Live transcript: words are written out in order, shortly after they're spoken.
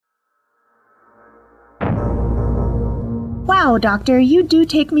Wow, Doctor, you do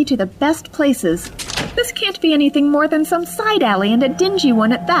take me to the best places. This can't be anything more than some side alley, and a dingy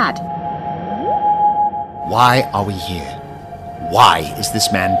one at that. Why are we here? Why is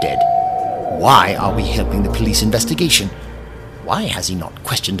this man dead? Why are we helping the police investigation? Why has he not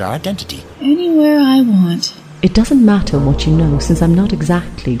questioned our identity? Anywhere I want. It doesn't matter what you know, since I'm not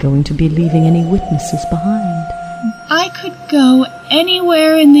exactly going to be leaving any witnesses behind. I could go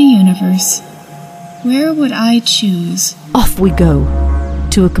anywhere in the universe. Where would I choose? Off we go,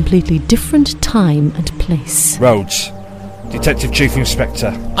 to a completely different time and place. Rhodes, Detective Chief Inspector.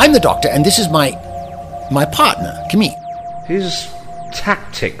 I'm the doctor, and this is my partner, Camille. His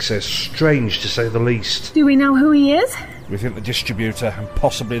tactics are strange, to say the least. Do we know who he is? We think the distributor and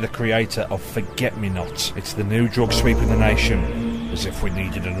possibly the creator of Forget-Me-Nots. It's the new drug sweeping the nation, as if we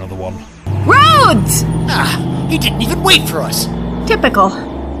needed another one. Rhodes! He didn't even wait for us. Typical.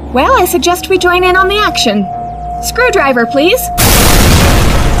 Well, I suggest we join in on the action. Screwdriver, please.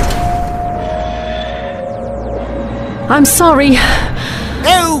 I'm sorry.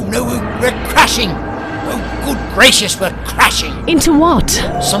 No, we're crashing. Oh, good gracious, we're crashing. Into what?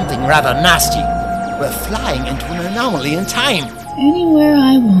 Something rather nasty. We're flying into an anomaly in time. Anywhere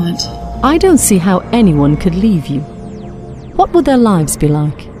I want. I don't see how anyone could leave you. What would their lives be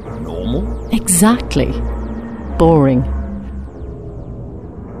like? Normal? Exactly. Boring.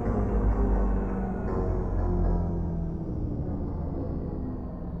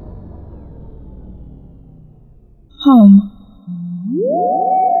 Home.